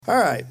All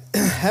right,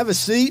 have a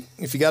seat.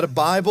 If you got a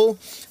Bible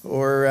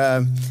or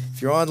if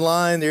you're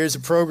online, there's a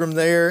program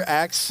there,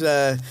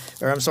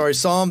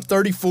 Psalm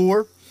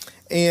 34.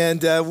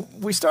 And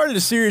we started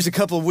a series a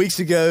couple of weeks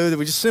ago that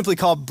we just simply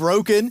called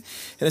Broken.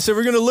 And I said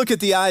we're going to look at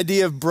the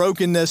idea of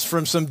brokenness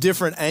from some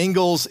different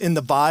angles in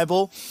the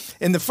Bible.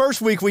 In the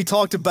first week, we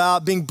talked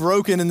about being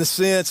broken in the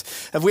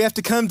sense of we have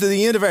to come to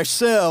the end of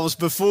ourselves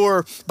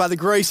by the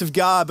grace of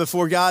God,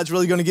 before God's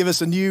really going to give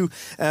us a new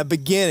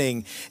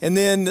beginning. And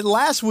then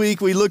last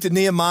week, we looked at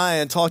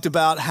Nehemiah and talked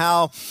about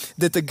how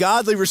that the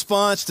godly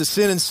response to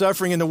sin and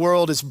suffering in the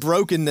world is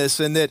brokenness,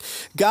 and that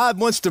God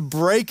wants to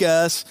break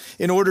us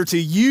in order to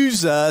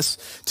use us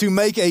to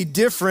make a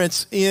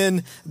difference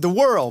in the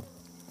world.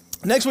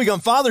 Next week on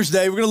Father's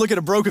Day, we're going to look at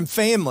a broken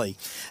family.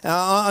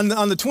 On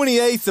the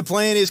 28th, the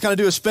plan is kind of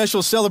do a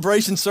special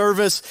celebration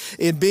service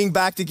in being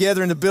back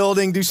together in the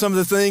building, do some of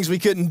the things we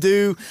couldn't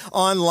do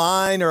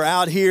online or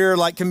out here,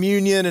 like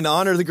communion and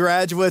honor the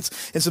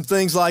graduates and some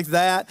things like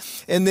that.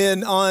 And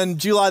then on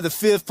July the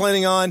 5th,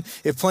 planning on,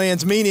 if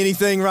plans mean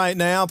anything right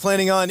now,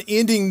 planning on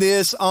ending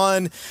this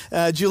on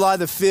July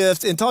the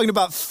 5th and talking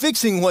about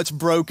fixing what's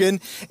broken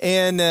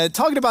and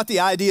talking about the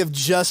idea of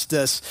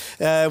justice,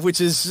 which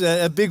is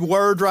a big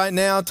word right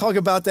now. Talk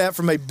about that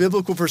from a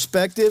biblical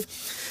perspective.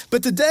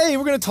 But today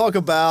we're going to talk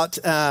about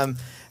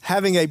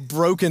having a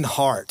broken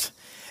heart.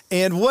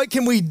 And what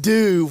can we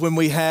do when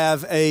we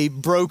have a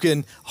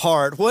broken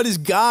heart? What is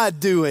God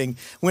doing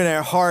when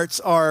our hearts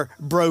are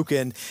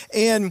broken?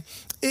 And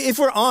if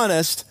we're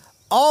honest,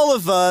 all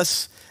of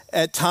us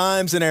at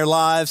times in our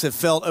lives have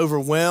felt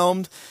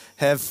overwhelmed,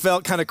 have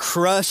felt kind of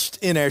crushed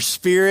in our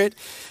spirit.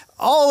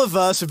 All of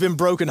us have been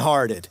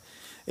brokenhearted.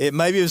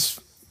 Maybe it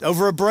was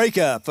over a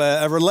breakup,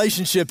 a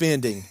relationship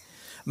ending.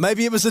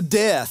 Maybe it was a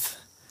death.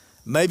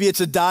 Maybe it's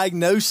a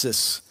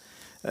diagnosis.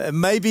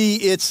 Maybe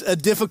it's a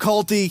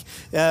difficulty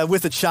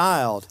with a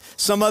child,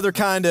 some other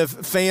kind of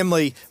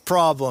family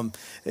problem.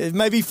 It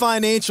may be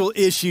financial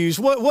issues,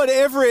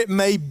 whatever it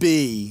may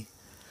be.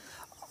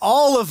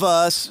 All of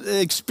us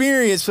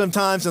experience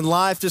sometimes in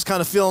life just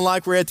kind of feeling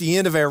like we're at the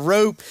end of our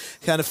rope,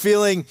 kind of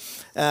feeling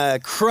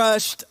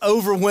crushed,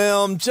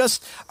 overwhelmed,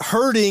 just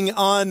hurting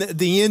on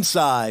the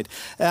inside.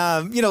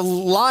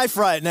 Life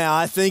right now,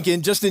 I think,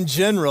 and just in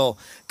general,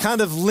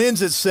 kind of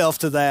lends itself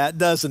to that,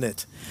 doesn't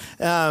it?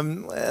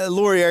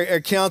 Lori, our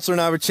counselor,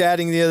 and I were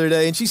chatting the other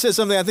day, and she said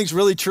something I think is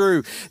really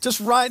true.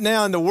 Just right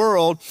now in the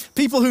world,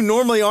 people who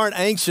normally aren't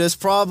anxious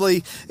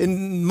probably,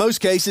 in most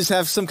cases,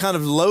 have some kind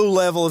of low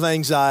level of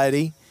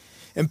anxiety.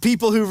 And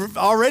people who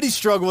already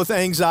struggle with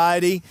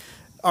anxiety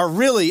are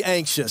really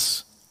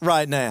anxious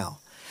right now.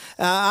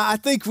 I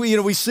think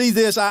we see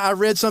this. I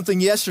read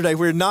something yesterday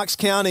where Knox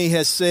County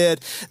has said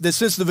that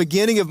since the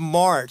beginning of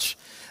March,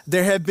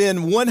 there have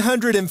been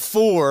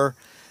 104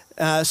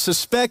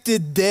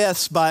 suspected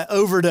deaths by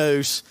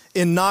overdose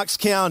in Knox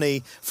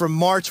County from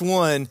March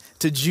 1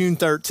 to June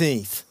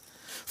 13th.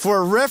 For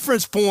a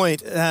reference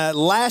point,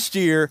 last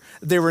year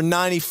there were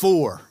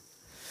 94.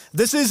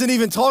 This isn't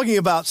even talking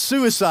about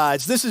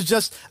suicides. This is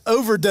just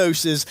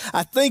overdoses.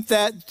 I think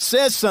that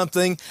says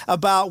something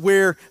about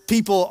where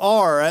people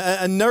are.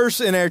 A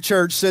nurse in our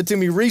church said to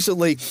me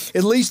recently,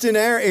 at least in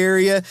our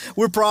area,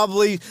 we're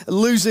probably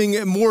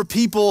losing more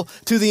people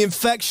to the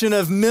infection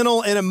of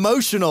mental and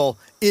emotional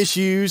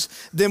issues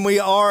than we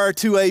are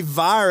to a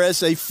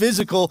virus, a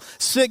physical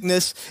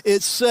sickness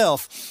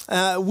itself.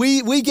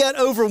 We get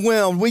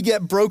overwhelmed. We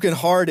get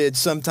brokenhearted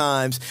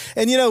sometimes.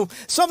 And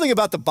something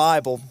about the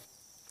Bible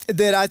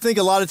that I think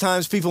a lot of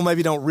times people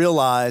maybe don't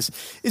realize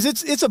is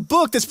it's a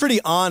book that's pretty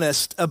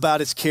honest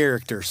about its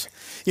characters.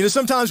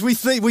 Sometimes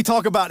we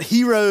talk about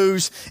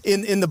heroes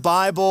in the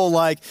Bible,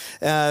 like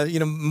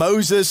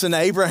Moses and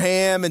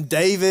Abraham and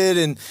David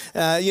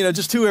and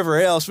just whoever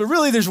else. But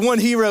really, there's one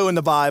hero in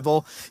the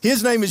Bible.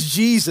 His name is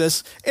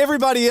Jesus.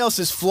 Everybody else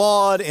is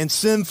flawed and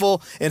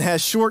sinful and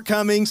has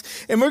shortcomings.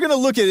 And we're going to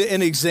look at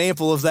an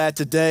example of that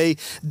today.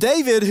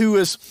 David, who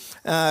was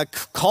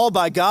called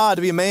by God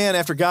to be a man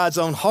after God's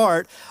own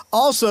heart,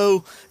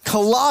 also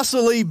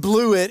colossally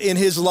blew it in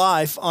his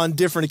life on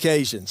different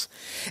occasions.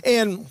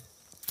 And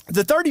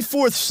the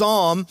 34th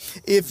Psalm,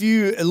 if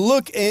you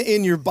look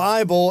in your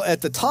Bible at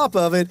the top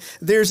of it,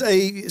 there's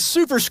a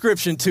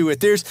superscription to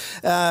it. There's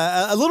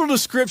a little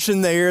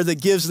description there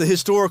that gives the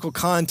historical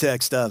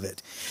context of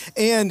it.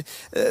 And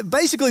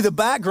basically the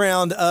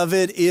background of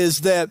it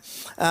is that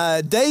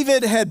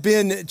David had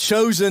been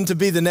chosen to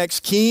be the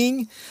next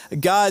king.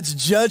 God's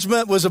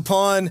judgment was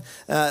upon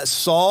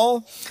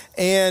Saul.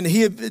 And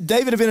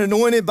David had been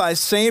anointed by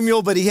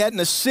Samuel, but he hadn't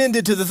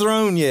ascended to the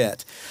throne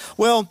yet.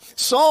 Well,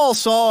 Saul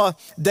saw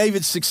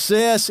David's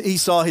success, he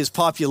saw his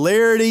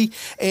popularity,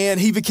 and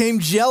he became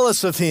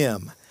jealous of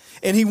him,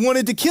 and he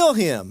wanted to kill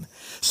him.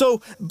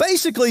 So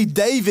basically,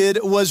 David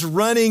was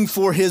running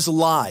for his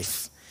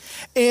life.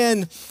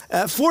 And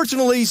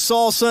Fortunately,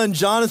 Saul's son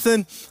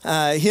Jonathan,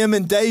 him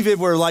and David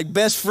were like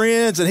best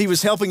friends, and he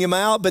was helping him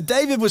out, but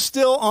David was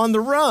still on the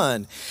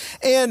run.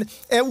 And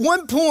at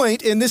one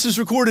point, and this is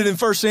recorded in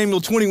 1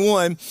 Samuel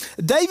 21,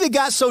 David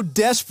got so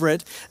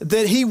desperate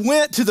that he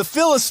went to the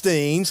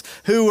Philistines,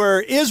 who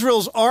were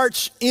Israel's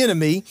arch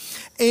enemy,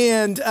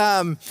 and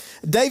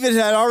David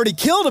had already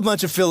killed a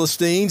bunch of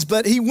Philistines,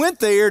 but he went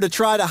there to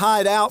try to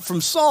hide out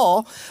from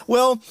Saul.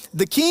 Well,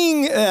 the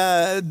king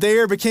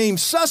there became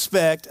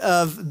suspect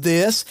of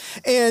this,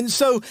 and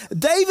so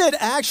David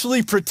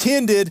actually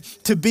pretended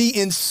to be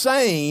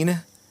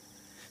insane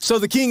so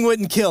the king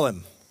wouldn't kill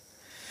him.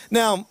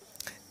 Now,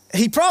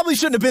 he probably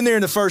shouldn't have been there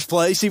in the first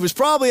place. He was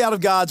probably out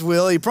of God's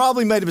will. He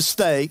probably made a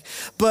mistake.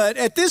 But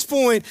at this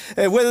point,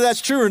 whether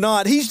that's true or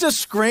not, he's just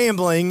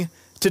scrambling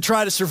to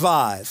try to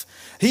survive.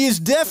 He is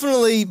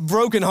definitely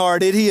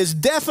brokenhearted. He is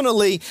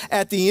definitely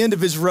at the end of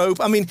his rope.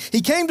 I mean,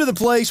 he came to the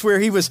place where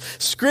he was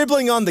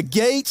scribbling on the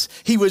gates.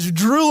 He was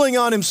drooling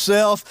on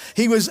himself.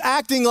 He was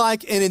acting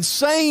like an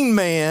insane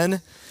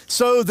man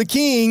so the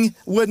king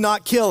would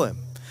not kill him.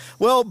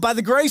 Well, by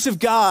the grace of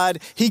God,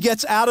 he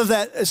gets out of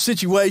that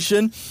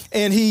situation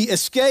and he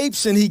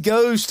escapes and he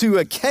goes to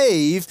a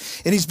cave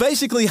and he's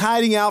basically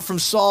hiding out from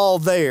Saul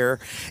there.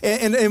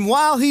 And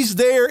while he's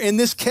there in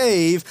this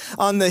cave,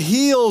 on the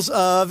heels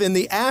of, in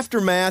the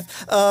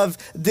aftermath of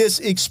this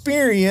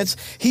experience,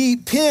 he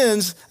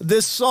pens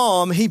this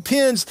psalm. He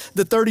pens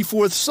the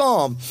 34th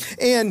Psalm.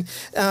 And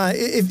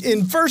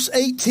in verse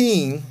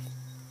 18,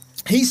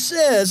 he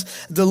says,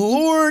 "The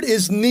Lord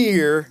is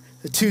near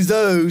to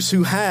those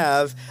who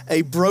have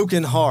a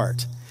broken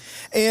heart."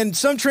 And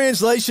some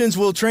translations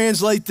will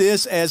translate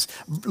this as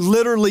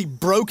literally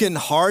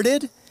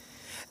brokenhearted.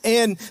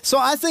 And so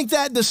I think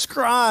that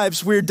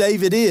describes where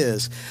David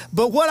is.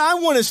 But what I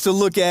want us to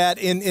look at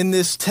in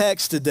this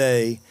text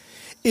today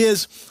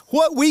is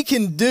what we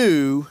can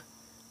do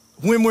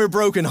when we're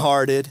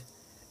brokenhearted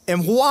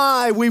and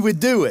why we would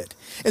do it.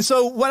 And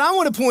so what I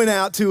want to point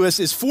out to us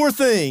is 4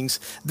 things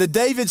that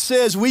David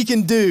says we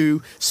can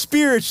do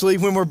spiritually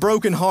when we're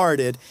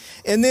brokenhearted,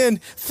 and then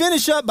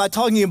finish up by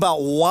talking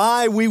about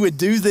why we would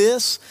do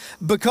this.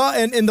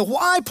 And the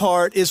why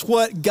part is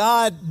what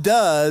God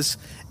does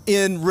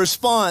in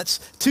response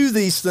to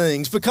these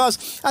things.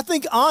 Because I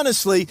think,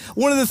 honestly,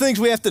 one of the things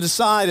we have to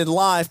decide in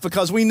life,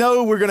 because we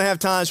know we're going to have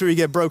times where we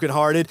get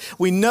brokenhearted.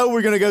 We know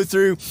we're going to go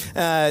through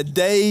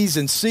days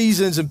and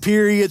seasons and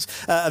periods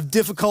of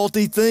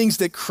difficulty, things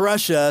that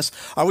crush us.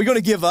 Are we going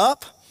to give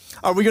up?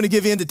 Are we going to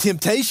give in to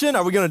temptation?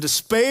 Are we going to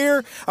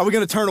despair? Are we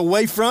going to turn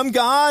away from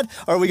God?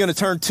 Are we going to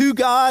turn to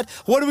God?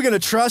 What are we going to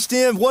trust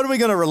in? What are we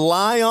going to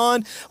rely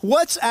on?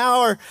 What's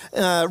our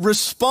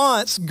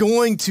response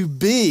going to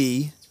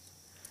be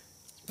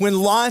when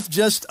life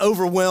just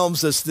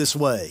overwhelms us this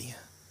way?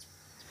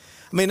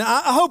 I mean,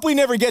 I hope we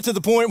never get to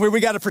the point where we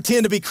got to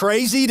pretend to be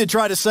crazy to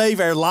try to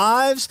save our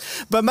lives.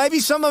 But maybe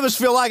some of us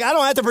feel like, I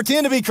don't have to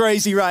pretend to be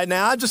crazy right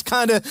now. I'm just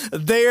kind of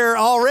there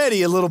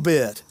already a little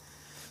bit.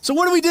 So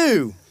what do we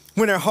do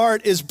when our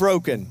heart is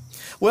broken?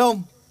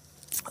 Well,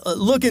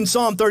 look in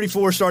Psalm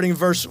 34, starting in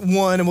verse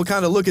 1, and we'll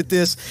kind of look at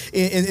this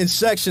in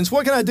sections.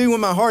 What can I do when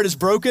my heart is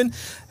broken?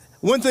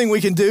 One thing we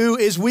can do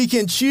is we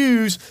can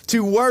choose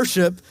to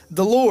worship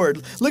the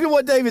Lord. Look at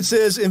what David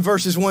says in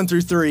verses 1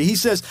 through 3. He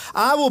says,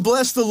 "I will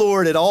bless the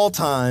Lord at all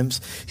times.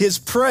 His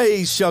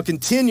praise shall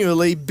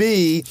continually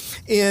be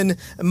in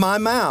my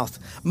mouth.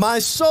 My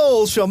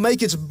soul shall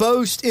make its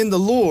boast in the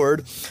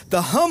Lord.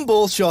 The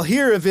humble shall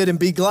hear of it and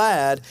be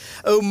glad.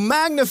 Oh,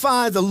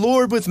 magnify the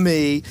Lord with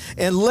me,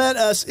 and let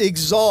us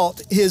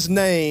exalt his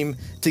name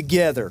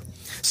together."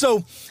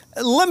 So,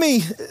 let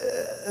me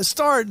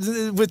start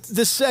with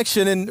this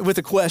section and with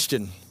a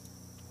question.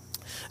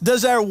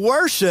 Does our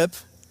worship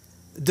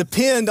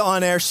depend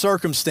on our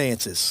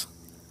circumstances?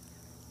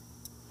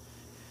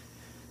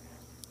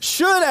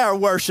 Should our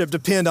worship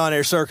depend on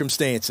our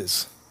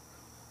circumstances?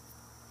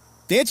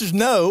 The answer is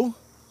no.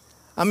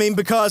 I mean,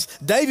 because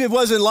David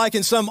wasn't like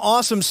in some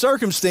awesome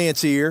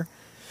circumstance here.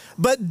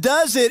 But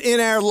does it in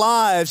our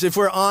lives if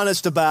we're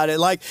honest about it?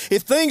 Like,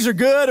 if things are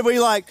good, are we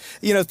like,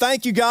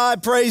 thank you,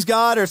 God, praise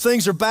God? Or if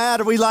things are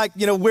bad, are we like,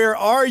 where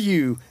are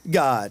you,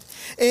 God?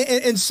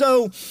 And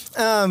so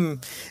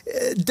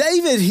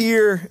David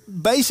here,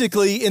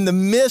 basically in the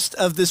midst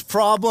of this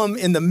problem,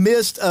 in the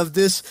midst of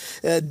this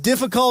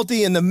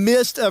difficulty, in the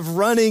midst of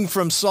running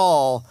from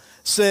Saul,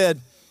 said,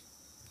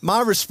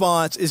 my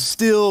response is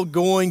still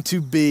going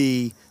to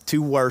be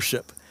to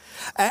worship.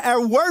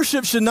 Our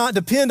worship should not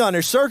depend on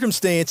our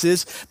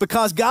circumstances,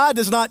 because God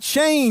does not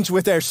change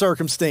with our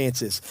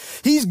circumstances.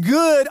 He's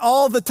good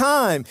all the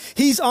time.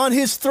 He's on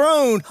his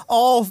throne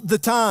all the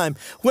time.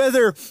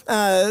 Whether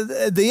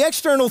the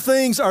external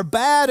things are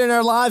bad in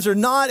our lives or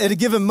not at a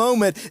given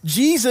moment,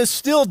 Jesus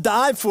still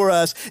died for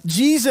us.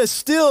 Jesus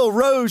still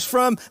rose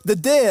from the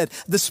dead.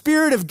 The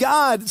Spirit of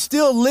God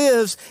still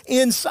lives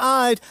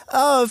inside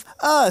of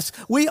us.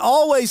 We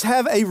always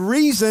have a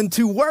reason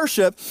to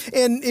worship.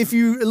 And if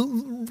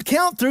you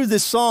count through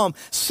this psalm,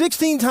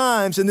 16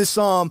 times in this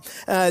psalm,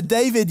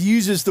 David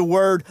uses the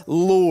word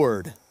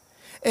Lord.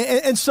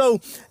 And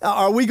so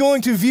are we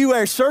going to view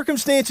our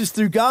circumstances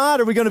through God,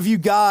 or are we going to view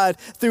God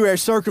through our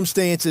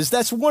circumstances?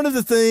 That's one of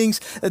the things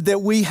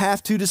that we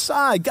have to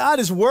decide. God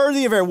is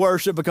worthy of our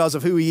worship because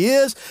of who he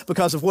is,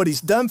 because of what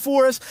he's done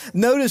for us.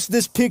 Notice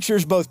this picture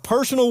is both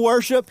personal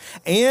worship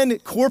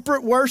and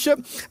corporate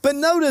worship. But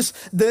notice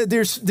that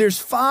there's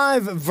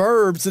 5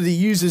 verbs that he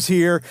uses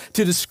here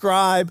to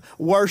describe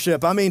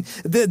worship. I mean,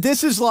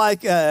 this is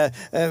like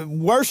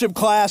worship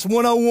class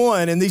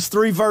 101 in these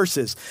 3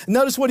 verses.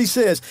 Notice what he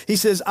says. He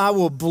says, I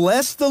will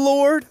bless the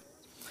Lord.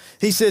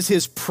 He says,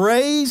 his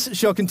praise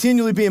shall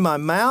continually be in my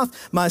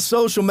mouth. My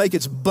soul shall make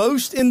its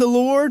boast in the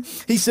Lord.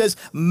 He says,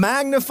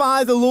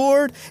 magnify the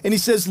Lord. And he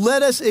says,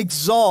 let us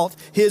exalt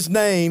his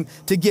name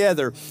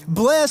together.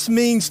 Bless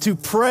means to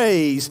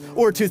praise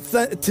or to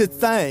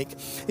thank.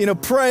 You know,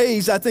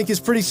 praise, I think, is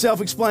pretty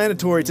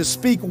self-explanatory, to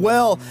speak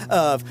well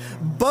of.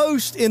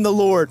 Boast in the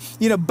Lord,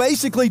 you know,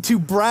 basically to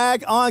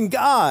brag on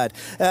God,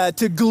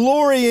 to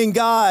glory in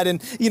God.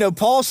 And, you know,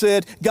 Paul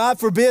said, God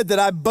forbid that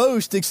I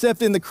boast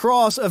except in the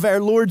cross of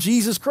our Lord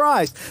Jesus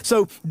Christ.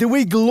 So do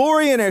we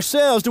glory in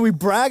ourselves? Do we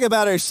brag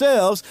about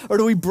ourselves, or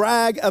do we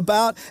brag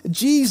about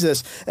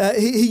Jesus?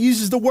 He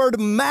uses the word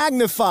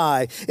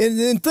magnify.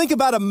 And think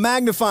about a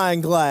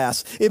magnifying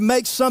glass. It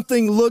makes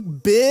something look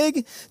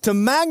big. To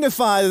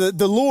magnify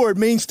the Lord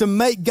means to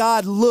make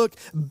God look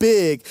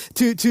big,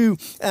 to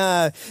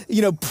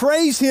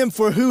praise him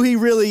for who he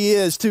really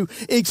is, to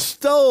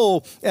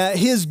extol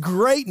his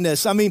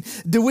greatness. I mean,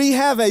 do we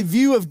have a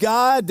view of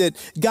God that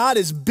God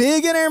is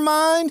big in our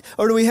mind,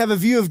 or do we have a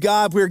view of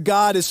God where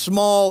God is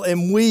small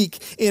and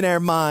weak in our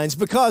minds?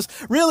 Because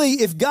really,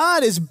 if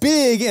God is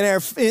big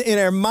in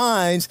our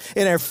minds,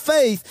 in our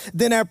faith,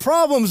 then our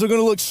problems are going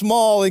to look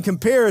small in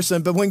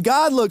comparison. But when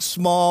God looks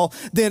small,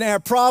 then our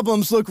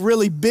problems look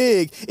really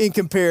big in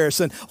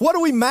comparison. What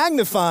are we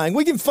magnifying?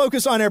 We can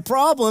focus on our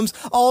problems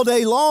all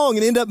day long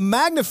and end up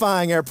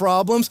magnifying our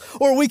problems,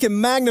 or we can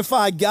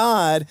magnify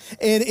God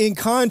and, in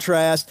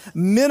contrast,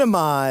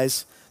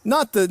 minimize,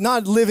 not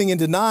living in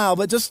denial,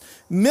 but just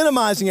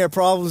minimizing our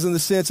problems in the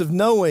sense of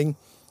knowing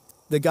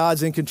that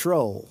God's in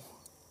control.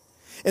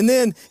 And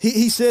then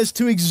he says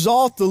to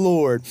exalt the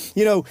Lord.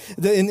 You know,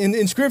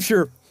 in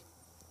Scripture,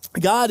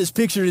 God is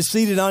pictured as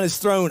seated on his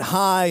throne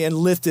high and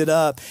lifted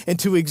up. And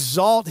to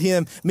exalt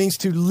him means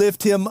to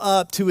lift him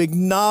up, to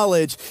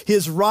acknowledge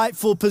his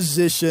rightful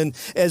position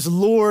as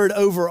Lord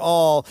over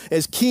all,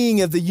 as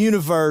King of the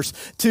universe,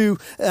 to,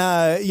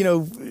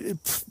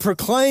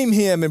 proclaim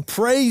him and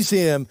praise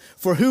him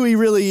for who he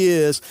really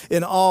is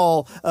in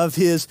all of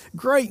his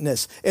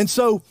greatness. And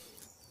so,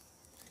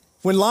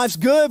 when life's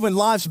good, when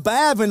life's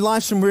bad, when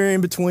life's somewhere in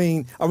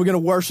between, are we going to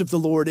worship the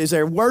Lord? Is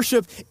our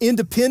worship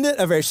independent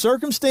of our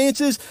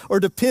circumstances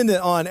or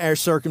dependent on our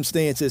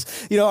circumstances?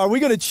 You know, are we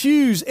going to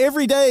choose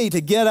every day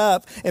to get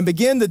up and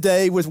begin the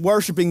day with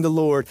worshiping the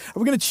Lord? Are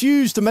we going to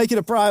choose to make it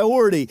a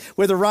priority,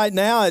 whether right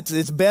now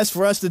it's best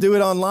for us to do it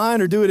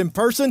online or do it in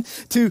person,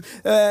 to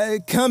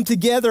come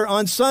together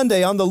on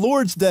Sunday, on the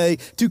Lord's Day,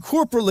 to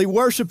corporately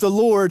worship the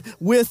Lord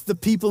with the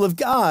people of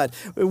God?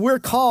 We're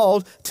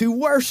called to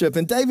worship.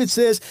 And David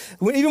says,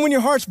 even when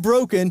your heart's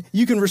broken,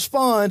 you can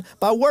respond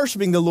by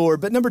worshiping the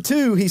Lord. But number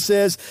 2, he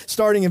says,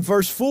 starting in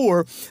verse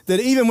 4, that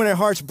even when our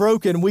heart's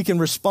broken, we can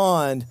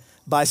respond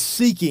by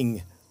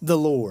seeking the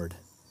Lord.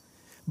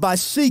 By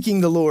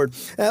seeking the Lord.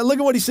 Look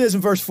at what he says in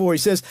verse 4. He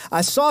says,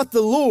 I sought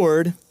the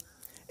Lord,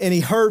 and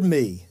he heard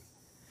me,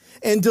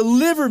 and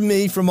delivered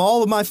me from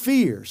all of my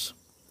fears.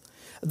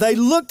 They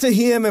looked to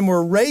him and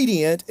were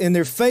radiant, and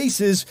their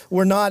faces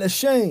were not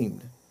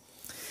ashamed.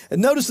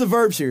 And notice the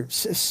verbs here,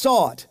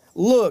 sought,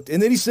 looked.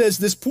 And then he says,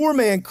 this poor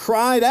man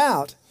cried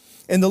out,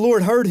 and the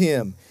Lord heard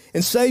him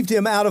and saved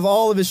him out of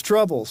all of his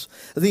troubles.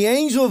 The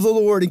angel of the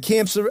Lord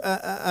encamps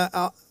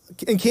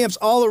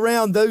all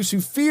around those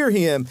who fear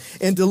him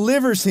and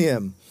delivers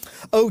him.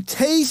 Oh,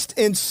 taste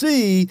and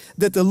see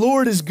that the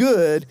Lord is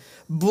good.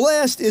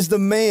 Blessed is the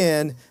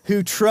man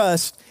who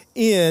trusts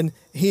in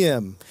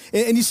him.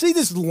 And you see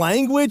this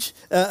language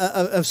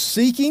of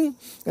seeking,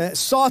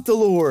 sought the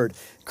Lord,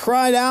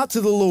 cried out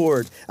to the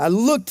Lord. I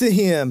looked to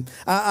him.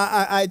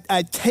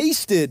 I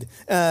tasted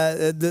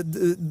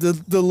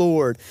the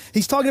Lord.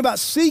 He's talking about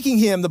seeking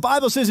him. The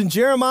Bible says in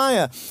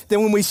Jeremiah that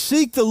when we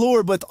seek the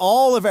Lord with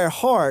all of our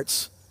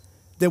hearts,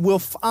 that we'll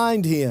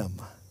find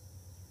him.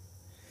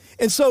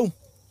 And so,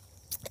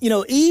 you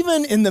know,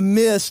 even in the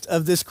midst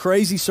of this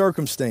crazy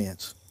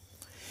circumstance,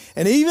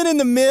 and even in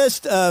the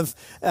midst of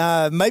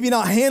maybe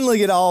not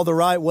handling it all the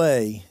right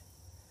way,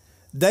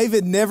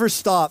 David never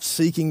stopped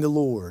seeking the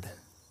Lord.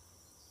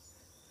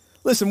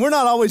 Listen, we're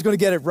not always going to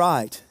get it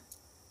right,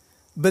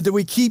 but do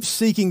we keep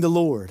seeking the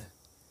Lord?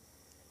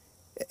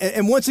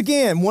 And once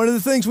again, one of the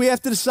things we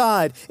have to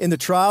decide in the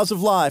trials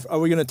of life, are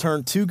we going to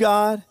turn to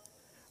God?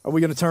 Or are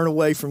we going to turn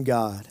away from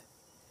God?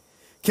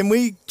 Can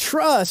we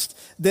trust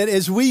that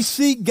as we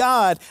seek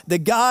God,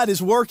 that God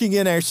is working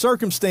in our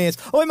circumstance?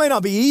 Oh, it may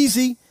not be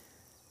easy,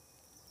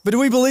 but do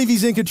we believe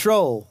he's in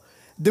control?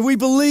 Do we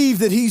believe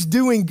that he's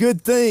doing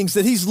good things,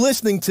 that he's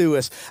listening to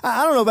us?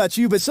 I don't know about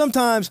you, but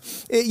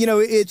sometimes,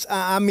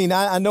 I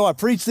know I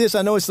preach this.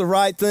 I know it's the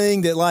right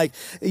thing that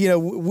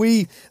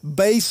we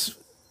base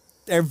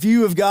our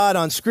view of God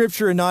on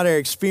Scripture and not our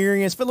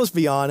experience. But let's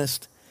be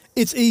honest.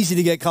 It's easy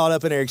to get caught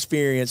up in our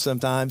experience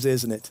sometimes,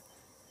 isn't it?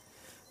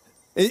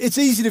 It's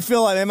easy to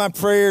feel like, man, my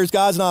prayers,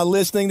 God's not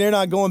listening. They're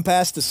not going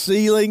past the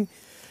ceiling.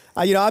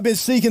 I've been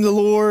seeking the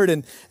Lord,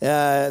 and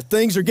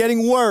things are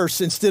getting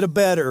worse instead of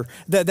better.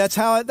 That's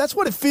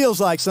what it feels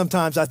like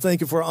sometimes, I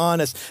think, if we're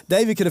honest.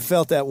 David could have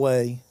felt that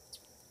way.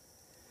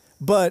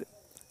 But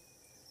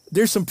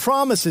there's some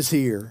promises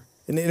here,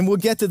 and we'll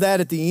get to that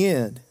at the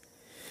end.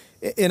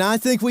 And I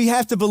think we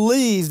have to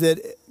believe that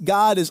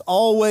God is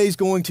always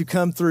going to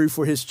come through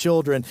for his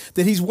children,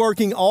 that he's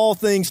working all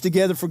things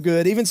together for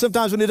good, even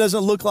sometimes when it doesn't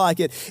look like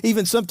it,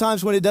 even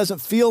sometimes when it doesn't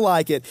feel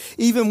like it,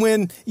 even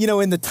when,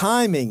 in the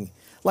timing.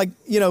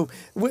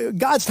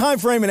 God's time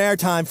frame and our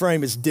time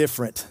frame is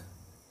different,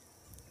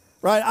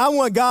 right? I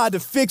want God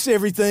to fix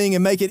everything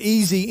and make it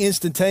easy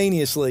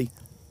instantaneously.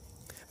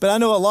 But I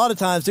know a lot of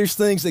times there's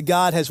things that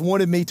God has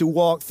wanted me to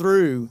walk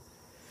through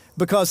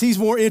because he's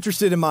more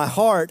interested in my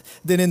heart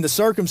than in the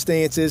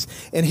circumstances.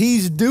 And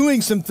he's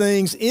doing some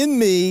things in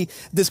me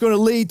that's going to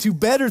lead to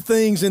better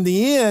things in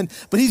the end,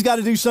 but he's got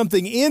to do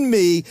something in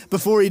me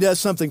before he does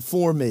something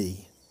for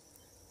me.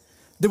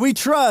 That we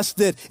trust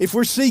that if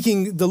we're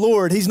seeking the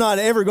Lord, he's not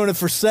ever going to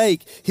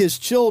forsake his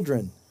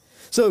children.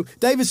 So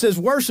David says,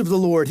 worship the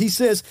Lord. He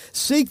says,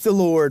 seek the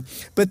Lord.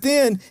 But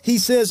then he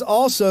says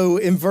also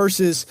in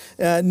verses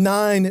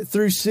 9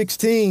 through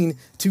 16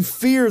 to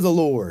fear the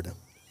Lord.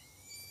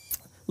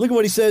 Look at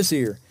what he says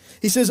here.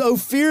 He says, oh,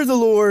 fear the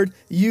Lord,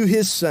 you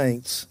his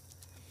saints.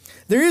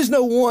 There is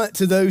no want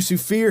to those who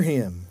fear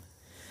him.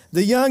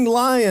 The young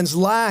lions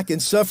lack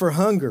and suffer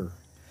hunger,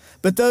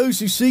 but those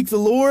who seek the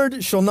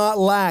Lord shall not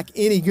lack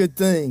any good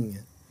thing.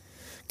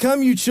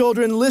 Come, you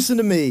children, listen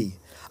to me.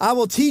 I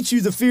will teach you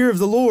the fear of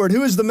the Lord.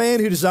 Who is the man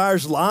who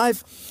desires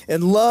life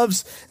and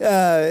loves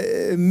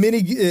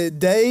many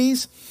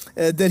days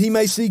that he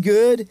may see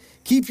good?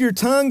 Keep your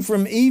tongue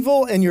from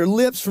evil and your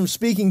lips from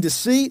speaking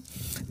deceit.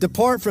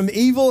 Depart from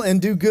evil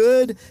and do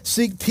good.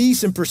 Seek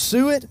peace and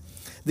pursue it.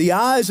 The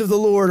eyes of the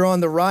Lord are on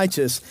the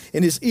righteous,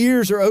 and his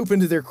ears are open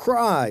to their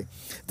cry.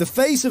 The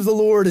face of the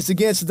Lord is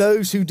against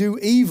those who do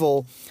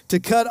evil, to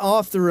cut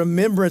off the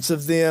remembrance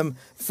of them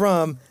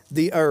from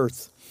the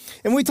earth.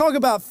 And we talk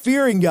about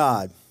fearing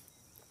God.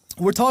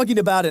 We're talking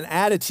about an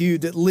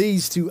attitude that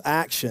leads to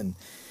action.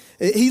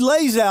 He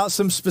lays out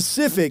some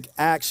specific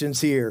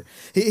actions here.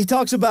 He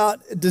talks about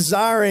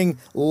desiring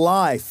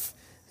life,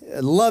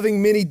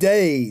 loving many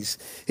days.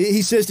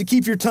 He says to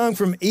keep your tongue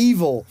from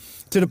evil,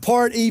 to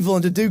depart evil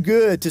and to do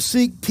good, to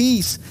seek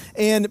peace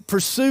and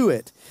pursue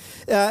it.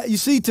 You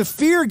see, to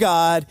fear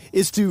God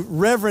is to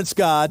reverence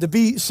God, to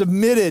be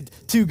submitted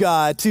to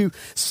God, to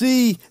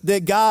see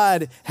that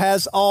God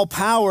has all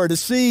power, to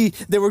see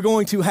that we're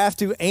going to have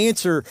to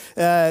answer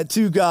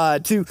to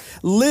God, to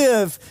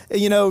live,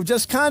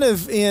 just kind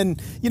of in,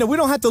 we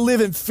don't have to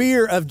live in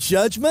fear of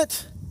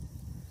judgment,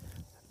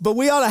 but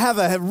we ought to have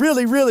a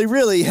really, really,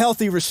 really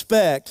healthy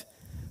respect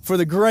for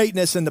the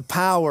greatness and the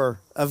power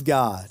of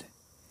God.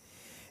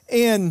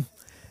 And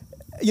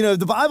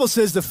the Bible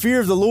says the fear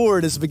of the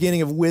Lord is the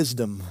beginning of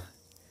wisdom.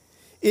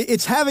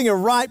 It's having a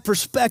right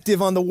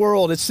perspective on the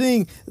world. It's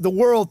seeing the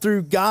world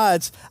through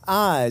God's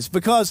eyes.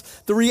 Because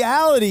the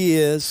reality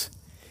is,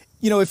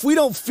 if we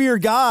don't fear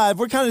God,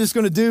 we're kind of just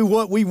going to do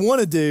what we want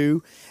to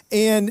do.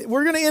 And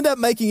we're going to end up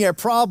making our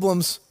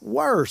problems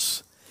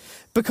worse.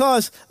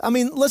 Because,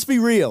 let's be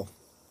real.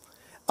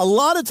 A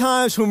lot of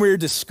times when we're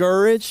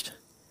discouraged,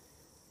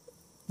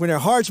 when our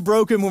heart's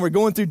broken, when we're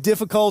going through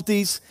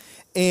difficulties,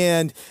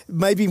 and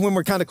maybe when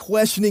we're kind of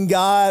questioning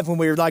God, when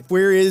we're like,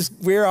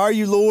 where are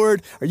you,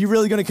 Lord? Are you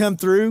really going to come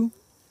through?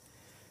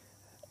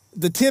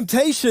 The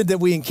temptation that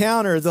we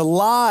encounter, the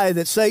lie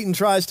that Satan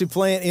tries to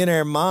plant in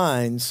our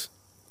minds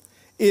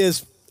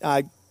is,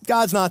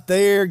 God's not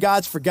there.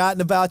 God's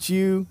forgotten about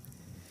you.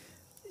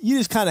 You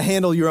just kind of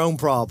handle your own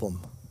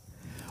problem.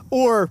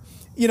 Or,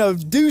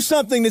 do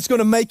something that's going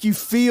to make you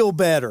feel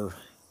better.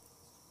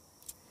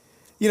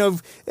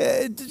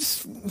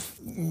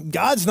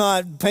 God's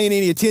not paying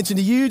any attention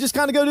to you. Just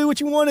kind of go do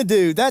what you want to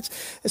do. That's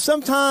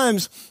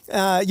sometimes,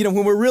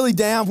 when we're really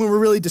down, when we're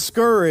really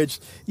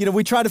discouraged,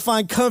 we try to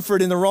find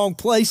comfort in the wrong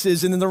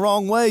places and in the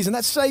wrong ways. And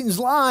that's Satan's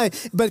lie.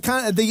 But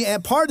kind of the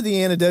part of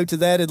the antidote to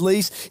that, at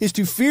least, is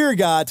to fear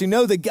God, to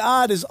know that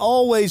God is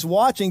always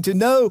watching, to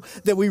know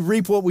that we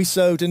reap what we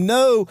sow, to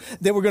know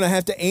that we're going to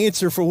have to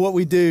answer for what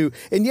we do.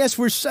 And yes,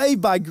 we're saved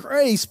by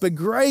grace, but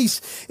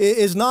grace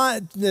is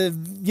not,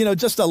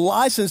 just a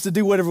license to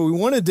do whatever we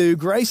want to do.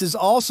 Grace is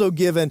also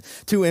given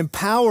to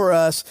empower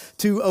us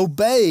to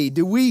obey.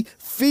 Do we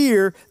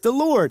fear the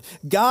Lord?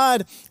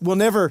 God will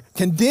never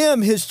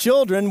condemn his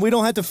children. We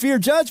don't have to fear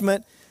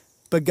judgment,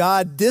 but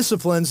God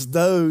disciplines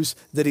those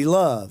that he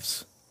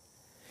loves.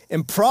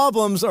 And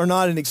problems are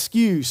not an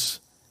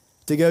excuse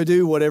to go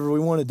do whatever we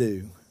want to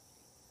do.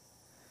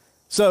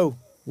 So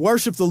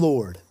worship the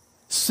Lord,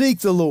 seek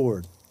the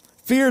Lord,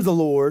 fear the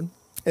Lord,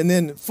 and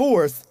then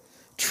fourth,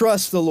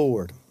 trust the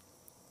Lord.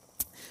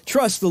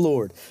 Trust the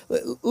Lord.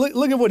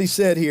 Look at what he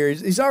said here.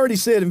 He's already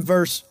said in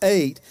verse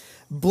 8,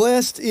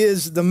 blessed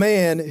is the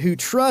man who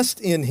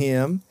trusts in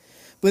him.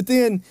 But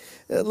then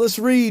let's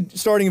read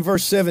starting in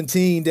verse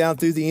 17 down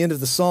through the end of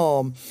the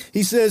psalm.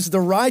 He says, the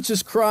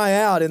righteous cry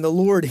out and the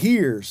Lord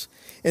hears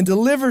and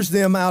delivers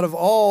them out of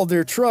all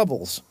their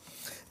troubles.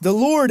 The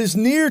Lord is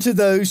near to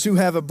those who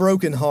have a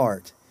broken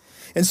heart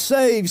and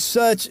saves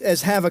such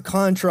as have a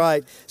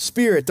contrite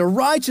spirit. The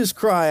righteous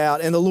cry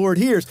out and the Lord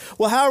hears.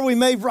 Well, how are we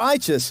made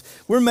righteous?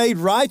 We're made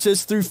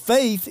righteous through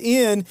faith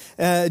in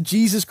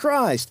Jesus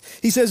Christ.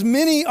 He says,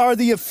 many are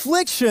the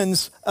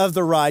afflictions of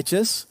the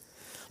righteous.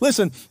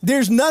 Listen,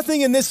 there's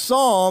nothing in this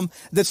psalm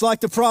that's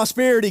like the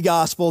prosperity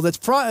gospel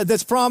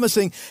that's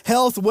promising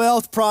health,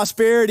 wealth,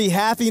 prosperity,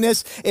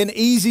 happiness, and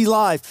easy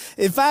life.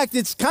 In fact,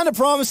 it's kind of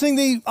promising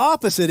the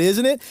opposite,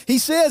 isn't it? He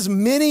says,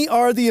 many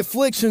are the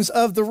afflictions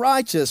of the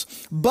righteous,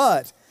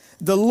 but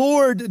the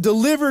Lord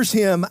delivers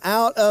him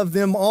out of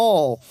them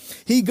all.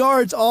 He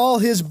guards all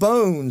his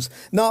bones.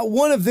 Not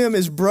one of them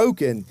is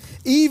broken.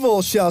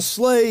 Evil shall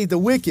slay the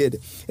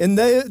wicked, and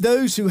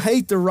those who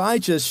hate the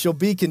righteous shall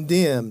be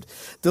condemned.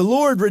 The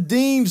Lord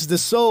redeems the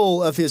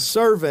soul of his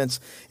servants,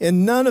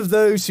 and none of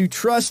those who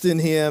trust in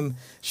him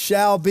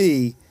shall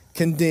be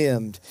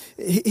condemned.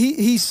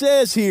 He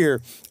says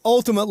here,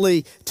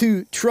 ultimately,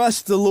 to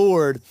trust the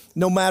Lord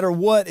no matter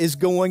what is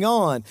going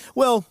on.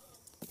 Well,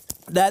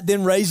 that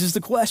then raises the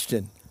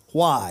question,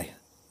 why?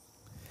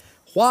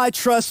 Why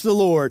trust the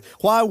Lord?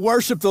 Why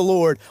worship the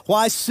Lord?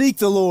 Why seek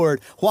the Lord?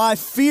 Why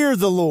fear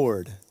the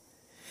Lord?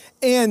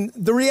 And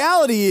the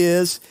reality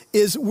is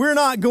we're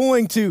not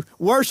going to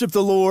worship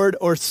the Lord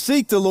or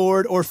seek the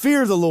Lord or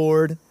fear the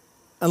Lord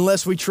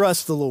unless we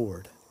trust the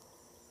Lord.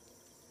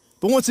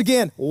 But once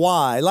again,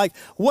 why? Like,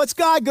 what's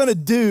God going to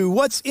do?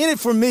 What's in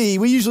it for me?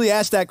 We usually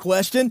ask that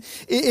question.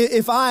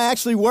 If I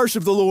actually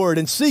worship the Lord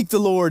and seek the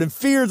Lord and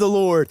fear the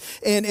Lord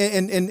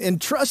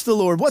and trust the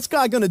Lord, what's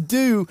God going to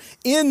do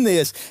in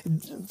this?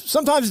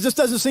 Sometimes it just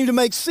doesn't seem to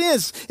make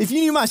sense. If you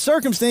knew my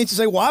circumstances,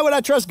 you say, why would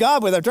I trust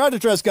God with it? I've tried to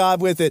trust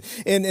God with it,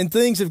 and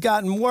things have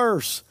gotten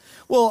worse.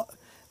 Well,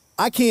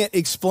 I can't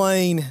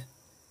explain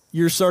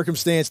your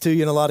circumstance to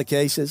you in a lot of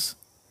cases.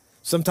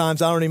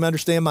 Sometimes I don't even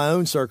understand my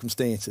own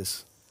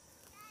circumstances.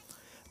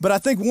 But I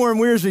think Warren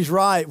Wiersbe's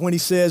right when he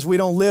says we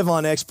don't live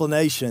on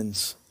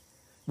explanations.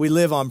 We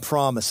live on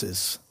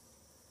promises.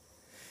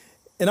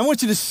 And I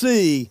want you to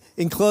see,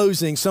 in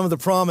closing, some of the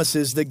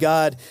promises that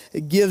God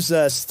gives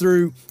us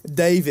through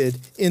David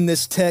in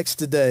this text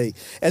today.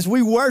 As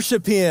we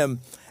worship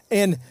him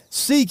and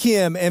seek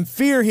him and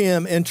fear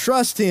him and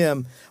trust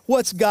him,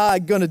 what's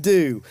God going to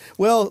do?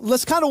 Well,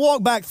 let's kind of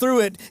walk back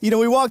through it.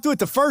 We walked through it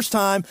the first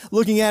time,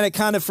 looking at it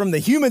kind of from the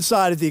human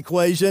side of the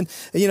equation.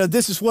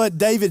 This is what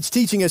David's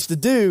teaching us to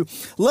do.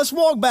 Let's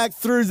walk back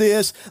through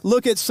this,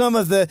 look at some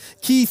of the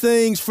key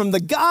things from the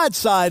God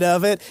side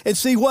of it, and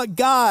see what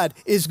God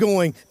is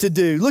going to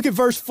do. Look at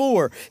verse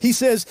 4. He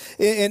says,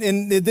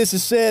 and this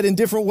is said in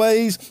different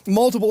ways,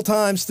 multiple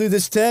times through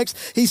this text.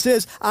 He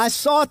says, I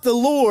sought the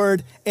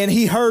Lord, and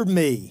he heard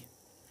me.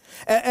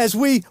 As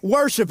we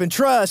worship and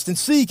trust and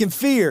seek and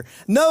fear,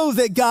 know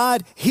that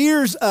God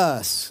hears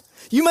us.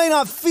 You may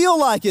not feel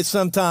like it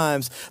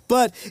sometimes,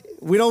 but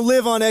we don't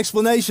live on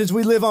explanations.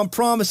 We live on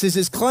promises.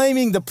 It's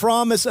claiming the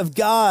promise of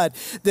God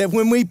that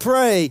when we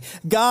pray,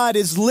 God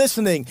is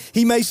listening.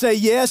 He may say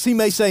yes. He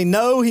may say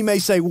no. He may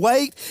say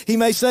wait. He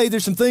may say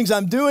there's some things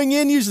I'm doing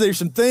in you. There's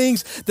some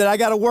things that I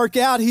got to work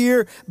out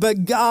here,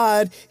 but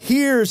God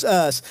hears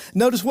us.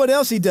 Notice what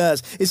else he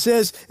does. It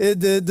says,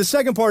 the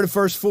second part of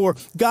verse 4,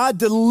 God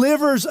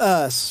delivers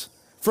us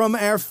from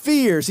our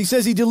fears. He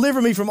says he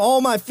delivered me from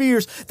all my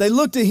fears. They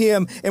looked to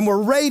him and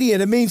were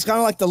radiant. It means kind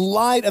of like the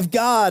light of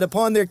God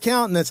upon their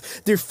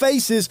countenance. Their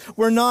faces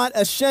were not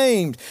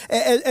ashamed.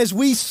 As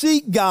we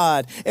seek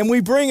God and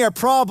we bring our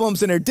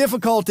problems and our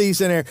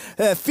difficulties and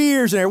our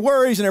fears and our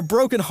worries and our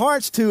broken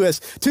hearts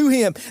to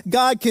him,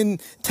 God can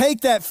take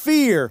that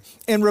fear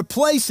and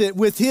replace it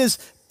with his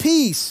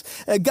peace.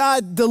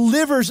 God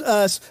delivers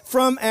us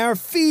from our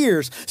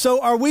fears. So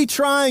are we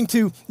trying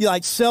to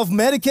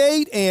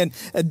self-medicate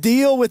and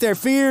deal with our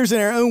fears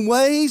in our own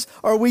ways?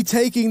 Or are we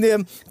taking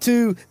them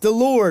to the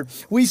Lord?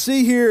 We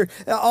see here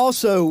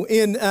also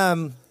in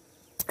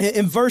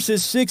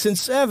verses 6 and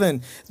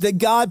 7 that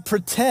God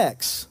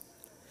protects.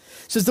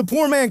 It says, the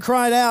poor man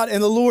cried out,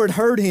 and the Lord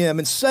heard him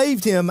and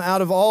saved him out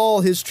of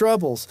all his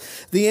troubles.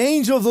 The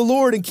angel of the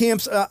Lord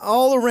encamps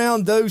all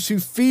around those who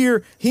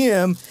fear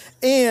him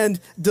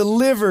and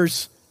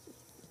delivers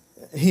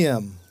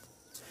him.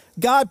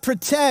 God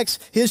protects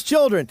his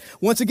children.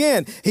 Once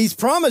again, he's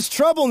promised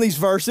trouble in these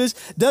verses.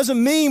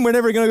 Doesn't mean we're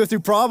never going to go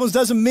through problems.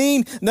 Doesn't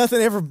mean nothing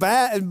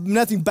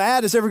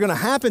bad is ever going to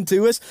happen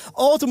to us.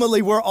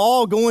 Ultimately, we're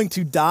all going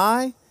to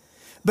die.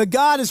 But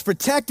God is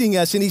protecting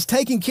us and he's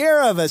taking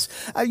care of us.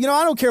 I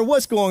don't care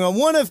what's going on.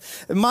 One of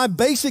my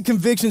basic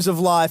convictions of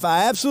life,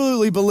 I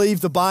absolutely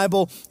believe the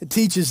Bible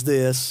teaches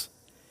this,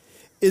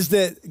 is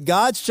that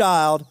God's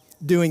child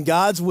doing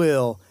God's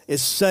will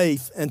is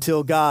safe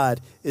until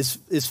God is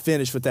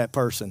finished with that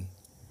person.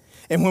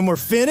 And when we're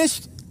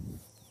finished,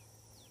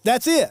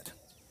 that's it.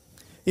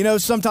 You know,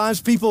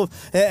 sometimes people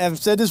have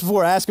said this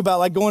before, ask about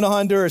like going to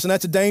Honduras, and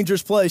that's a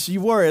dangerous place.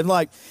 You worry. And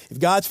like, if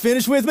God's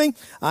finished with me,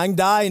 I can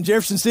die in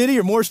Jefferson City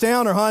or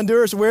Morristown or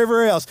Honduras or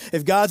wherever else.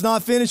 If God's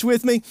not finished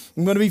with me,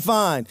 I'm going to be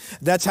fine.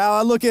 That's how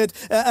I look at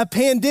a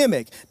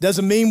pandemic.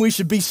 Doesn't mean we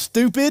should be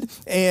stupid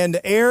and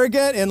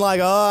arrogant and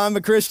like, oh, I'm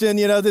a Christian,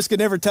 you know, this could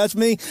never touch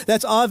me.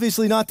 That's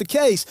obviously not the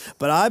case.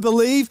 But I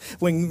believe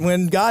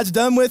when God's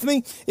done with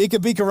me, it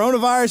could be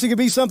coronavirus, it could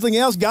be something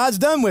else. God's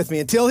done with me.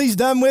 Until he's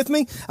done with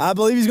me, I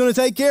believe he's going to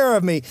take care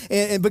of me.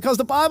 And because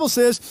the Bible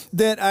says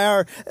that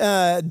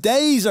our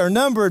days are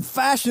numbered,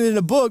 fashioned in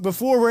a book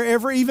before we're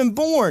ever even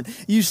born.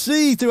 You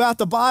see throughout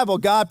the Bible,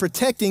 God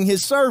protecting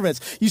his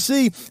servants. You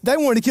see, they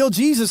wanted to kill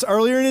Jesus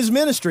earlier in his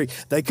ministry.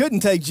 They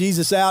couldn't take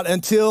Jesus out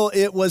until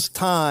it was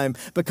time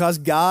because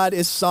God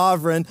is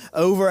sovereign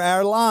over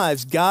our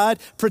lives. God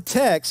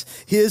protects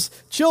his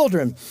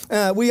children.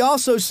 We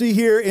also see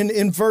here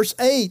in verse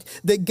 8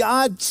 that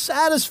God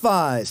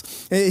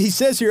satisfies. He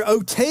says here,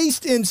 "Oh,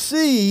 taste and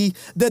see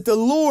that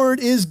the Lord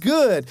is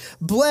good.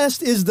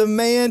 Blessed is the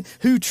man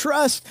who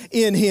trusts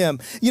in him."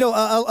 You know,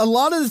 a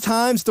lot of the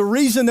times, the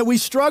reason that we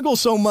struggle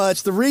so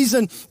much, the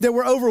reason that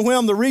we're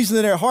overwhelmed, the reason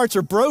that our hearts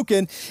are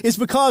broken is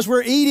because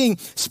we're eating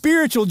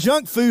spiritual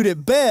junk food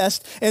at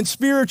best and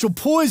spiritual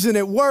poison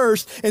at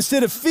worst,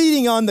 instead of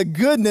feeding on the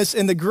goodness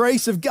and the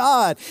grace of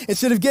God,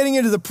 instead of getting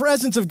into the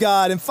presence of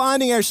God and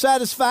finding our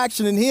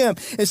satisfaction in him,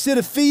 instead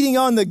of feeding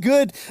on the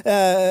good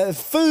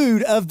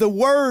food of the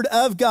word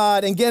of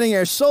God and getting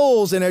our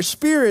souls and our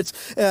spirits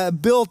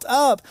built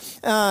up.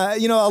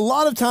 You know, a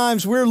lot of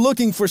times we're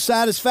looking for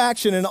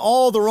satisfaction in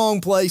all the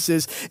wrong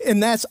places,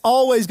 and that's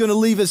always going to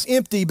leave us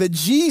empty. But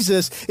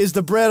Jesus is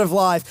the bread of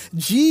life.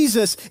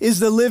 Jesus is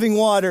the living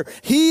water.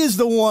 He is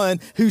the one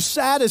who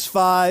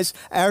satisfies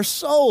our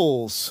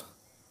souls.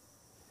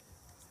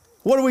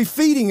 What are we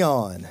feeding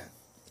on?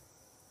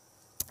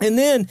 And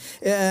then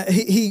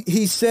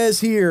he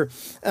says here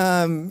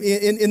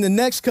in the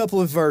next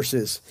couple of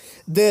verses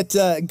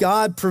that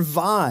God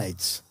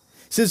provides.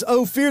 It says,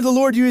 "Oh, fear the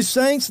Lord, you his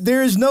saints.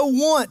 There is no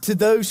want to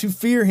those who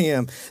fear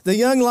him. The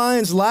young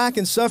lions lack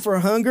and suffer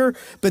hunger,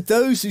 but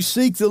those who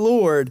seek the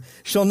Lord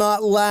shall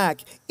not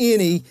lack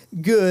any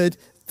good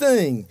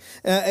thing."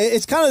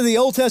 It's kind of the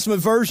Old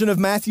Testament version of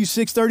Matthew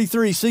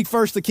 6:33. "Seek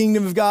first the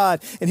kingdom of God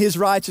and his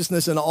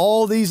righteousness, and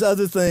all these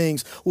other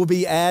things will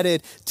be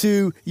added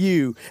to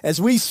you." As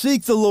we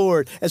seek the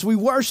Lord, as we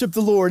worship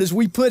the Lord, as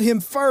we put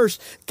him first,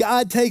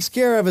 God takes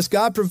care of us.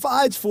 God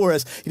provides for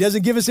us. He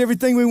doesn't give us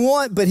everything we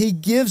want, but he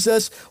gives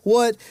us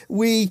what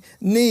we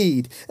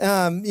need.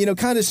 You know,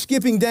 kind of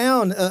skipping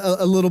down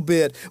a little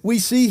bit, we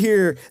see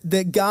here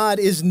that God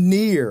is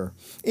near.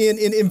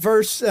 In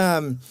verse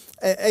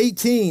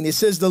 18, it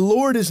says, "The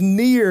Lord is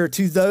near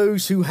to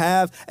those who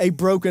have a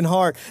broken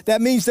heart." That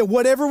means that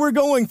whatever we're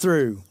going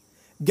through,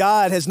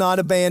 God has not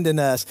abandoned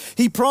us.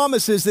 He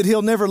promises that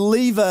he'll never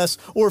leave us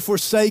or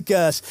forsake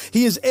us.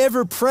 He is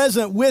ever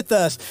present with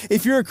us.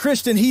 If you're a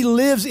Christian, he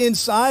lives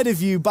inside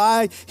of you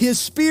by his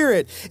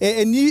Spirit.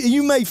 And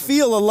you may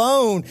feel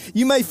alone.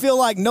 You may feel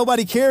like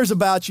nobody cares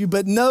about you,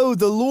 but know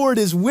the Lord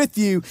is with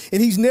you,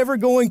 and he's never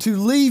going to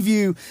leave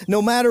you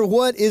no matter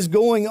what is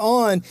going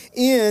on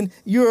in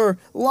your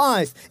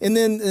life. And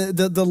then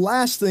the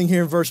last thing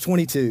here in verse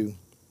 22.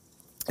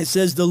 It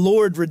says, "The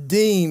Lord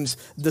redeems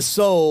the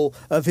soul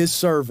of his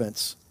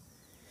servants,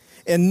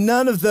 and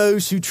none of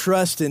those who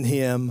trust in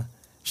him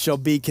shall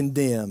be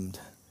condemned."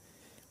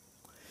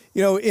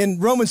 You know, in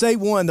Romans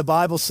 8:1, the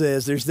Bible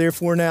says, "There's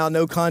therefore now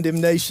no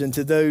condemnation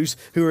to those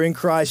who are in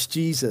Christ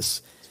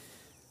Jesus."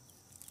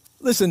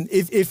 Listen,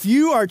 if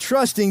you are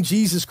trusting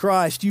Jesus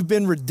Christ, you've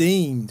been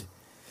redeemed.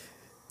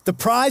 The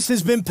price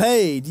has been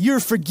paid.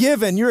 You're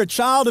forgiven. You're a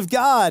child of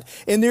God,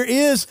 and there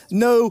is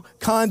no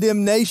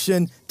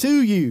condemnation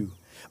to you.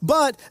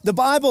 But the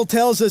Bible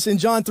tells us in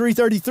John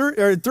 3:33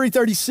 or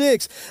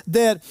 3:36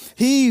 that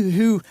he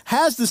who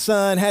has the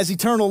Son has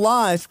eternal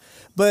life,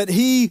 but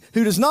he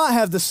who does not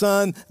have the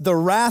Son, the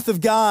wrath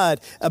of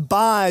God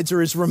abides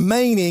or is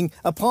remaining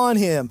upon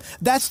him.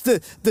 That's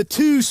the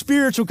two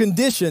spiritual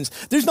conditions.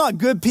 There's not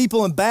good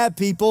people and bad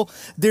people.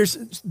 There's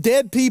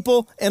dead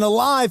people and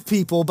alive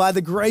people by the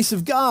grace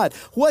of God.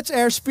 What's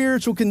our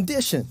spiritual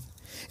condition?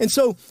 And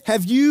so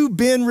have you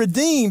been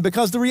redeemed?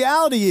 Because the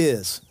reality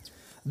is,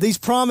 these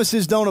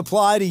promises don't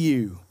apply to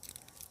you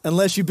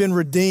unless you've been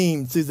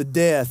redeemed through the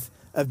death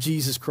of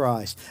Jesus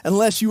Christ,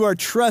 unless you are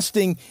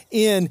trusting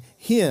in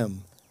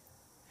him.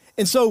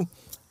 And so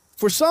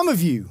for some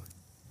of you,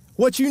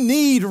 what you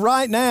need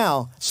right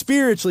now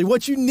spiritually,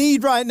 what you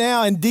need right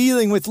now in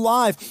dealing with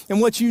life, and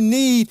what you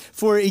need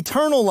for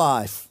eternal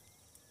life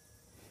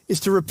is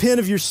to repent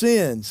of your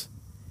sins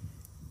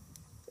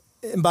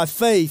and by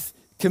faith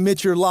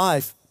commit your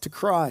life to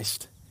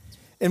Christ.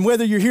 And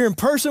whether you're here in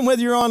person,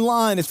 whether you're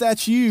online, if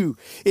that's you,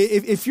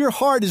 if your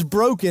heart is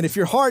broken, if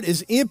your heart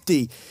is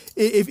empty,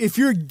 if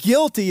you're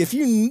guilty,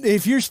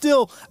 if you're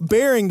still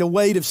bearing the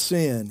weight of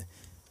sin,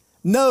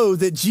 Know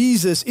that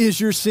Jesus is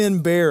your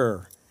sin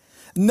bearer.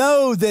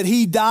 Know that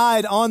he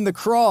died on the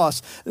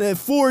cross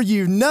for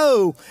you.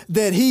 Know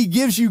that he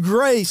gives you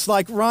grace,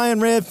 like Ryan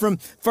read from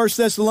 1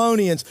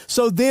 Thessalonians.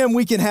 So then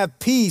we can have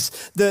peace,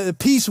 the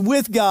peace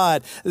with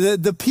God,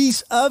 the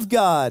peace of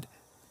God.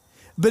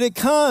 But it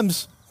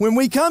comes when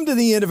we come to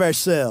the end of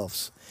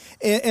ourselves.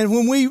 And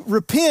when we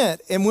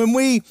repent and when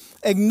we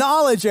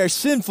acknowledge our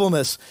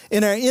sinfulness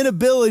and our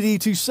inability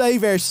to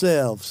save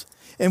ourselves.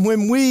 And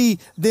when we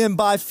then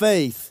by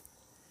faith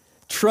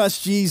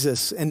trust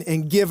Jesus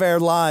and give our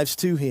lives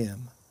to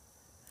him.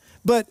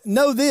 But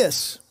know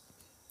this,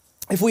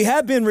 if we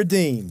have been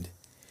redeemed,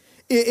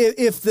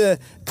 if the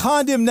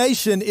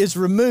condemnation is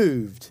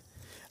removed,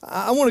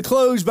 I want to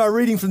close by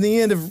reading from the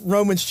end of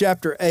Romans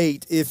chapter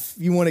 8, if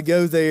you want to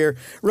go there.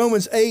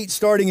 Romans 8,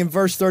 starting in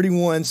verse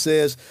 31,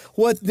 says,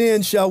 "What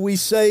then shall we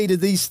say to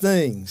these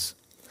things?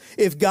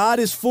 If God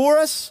is for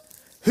us,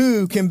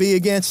 who can be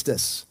against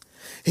us?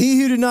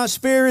 He who did not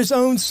spare his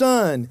own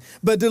son,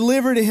 but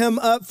delivered him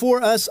up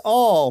for us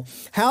all,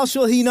 how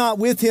shall he not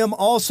with him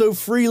also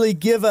freely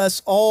give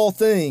us all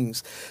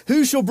things?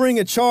 Who shall bring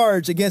a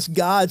charge against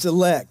God's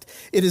elect?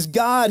 It is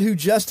God who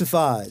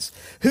justifies.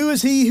 Who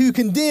is he who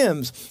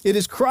condemns? It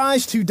is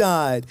Christ who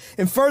died,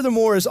 and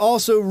furthermore is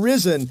also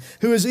risen,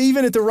 who is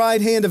even at the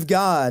right hand of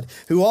God,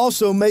 who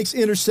also makes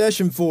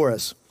intercession for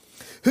us.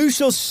 Who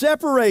shall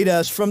separate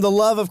us from the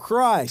love of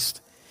Christ?"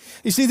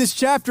 You see, this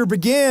chapter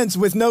begins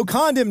with no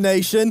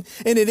condemnation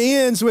and it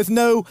ends with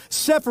no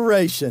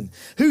separation.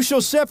 Who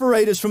shall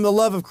separate us from the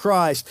love of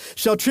Christ?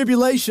 Shall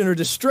tribulation or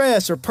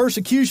distress or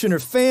persecution or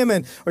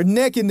famine or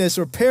nakedness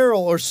or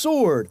peril or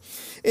sword?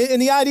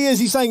 And the idea is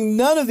he's saying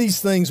none of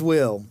these things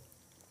will.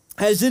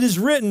 As it is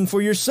written,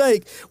 for your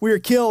sake we are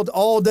killed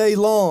all day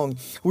long.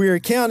 We are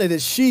counted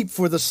as sheep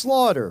for the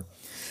slaughter.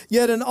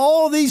 Yet in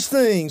all these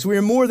things we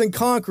are more than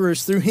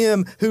conquerors through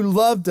him who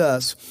loved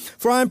us.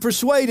 For I am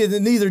persuaded that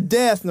neither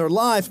death, nor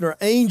life, nor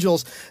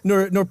angels,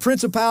 nor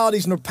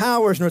principalities, nor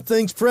powers, nor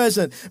things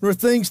present, nor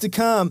things to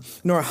come,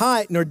 nor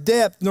height, nor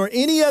depth, nor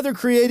any other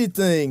created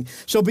thing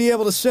shall be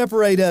able to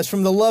separate us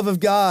from the love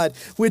of God,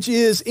 which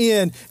is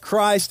in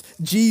Christ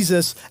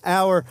Jesus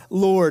our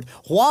Lord.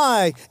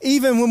 Why,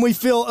 even when we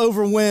feel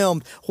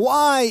overwhelmed,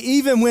 why,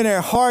 even when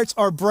our hearts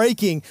are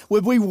breaking,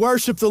 would we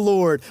worship the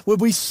Lord?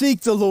 Would we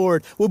seek the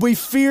Lord? Would we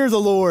fear the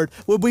Lord?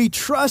 Would we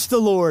trust the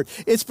Lord?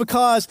 It's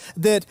because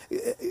that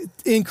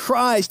in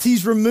Christ,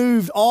 he's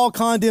removed all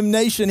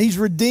condemnation. He's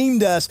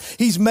redeemed us.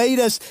 He's made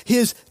us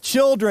his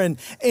children,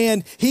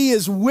 and he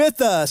is with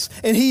us,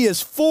 and he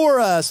is for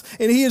us,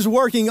 and he is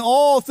working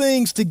all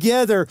things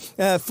together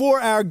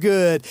for our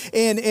good.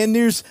 And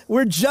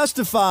we're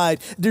justified.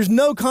 There's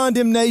no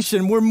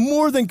condemnation. We're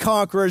more than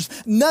conquerors.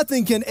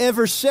 Nothing can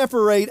ever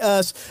separate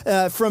us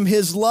from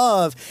his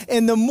love.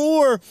 And the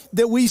more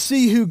that we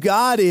see who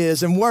God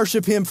is and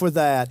worship him for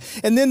that,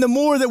 and then the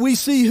more that we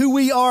see who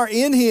we are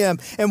in him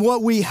and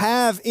what we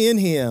have in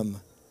him,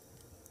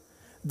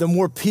 the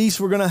more peace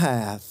we're going to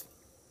have,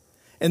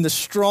 and the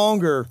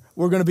stronger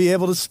we're going to be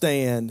able to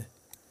stand,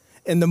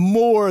 and the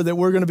more that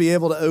we're going to be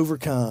able to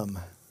overcome,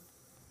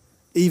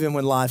 even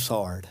when life's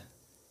hard.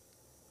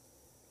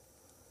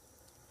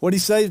 What he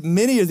says,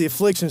 many are the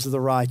afflictions of the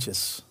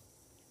righteous,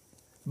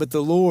 but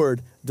the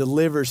Lord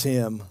delivers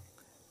him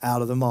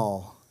out of them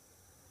all.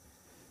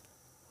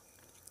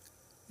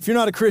 If you're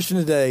not a Christian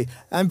today,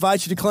 I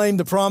invite you to claim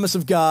the promise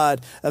of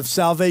God of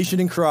salvation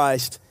in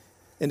Christ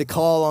and to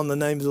call on the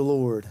name of the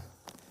Lord.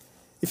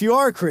 If you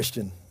are a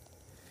Christian,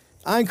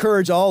 I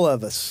encourage all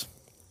of us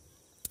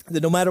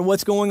that no matter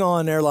what's going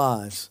on in our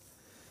lives,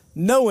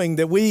 knowing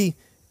that we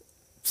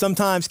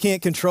sometimes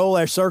can't control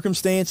our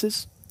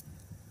circumstances.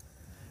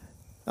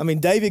 I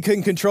mean, David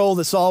couldn't control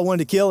that Saul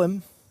wanted to kill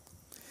him.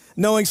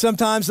 Knowing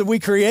sometimes that we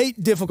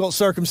create difficult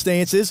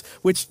circumstances,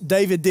 which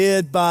David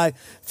did by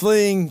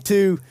fleeing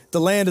to the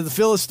land of the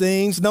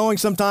Philistines, knowing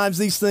sometimes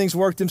these things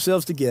work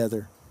themselves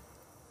together.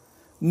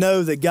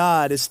 Know that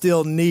God is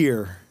still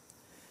near,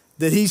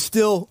 that he's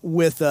still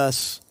with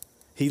us.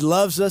 He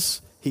loves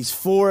us. He's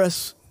for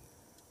us.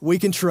 We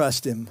can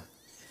trust him.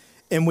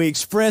 And we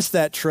express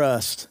that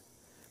trust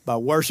by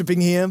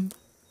worshiping him,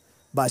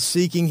 by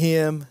seeking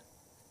him,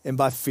 and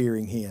by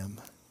fearing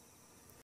him.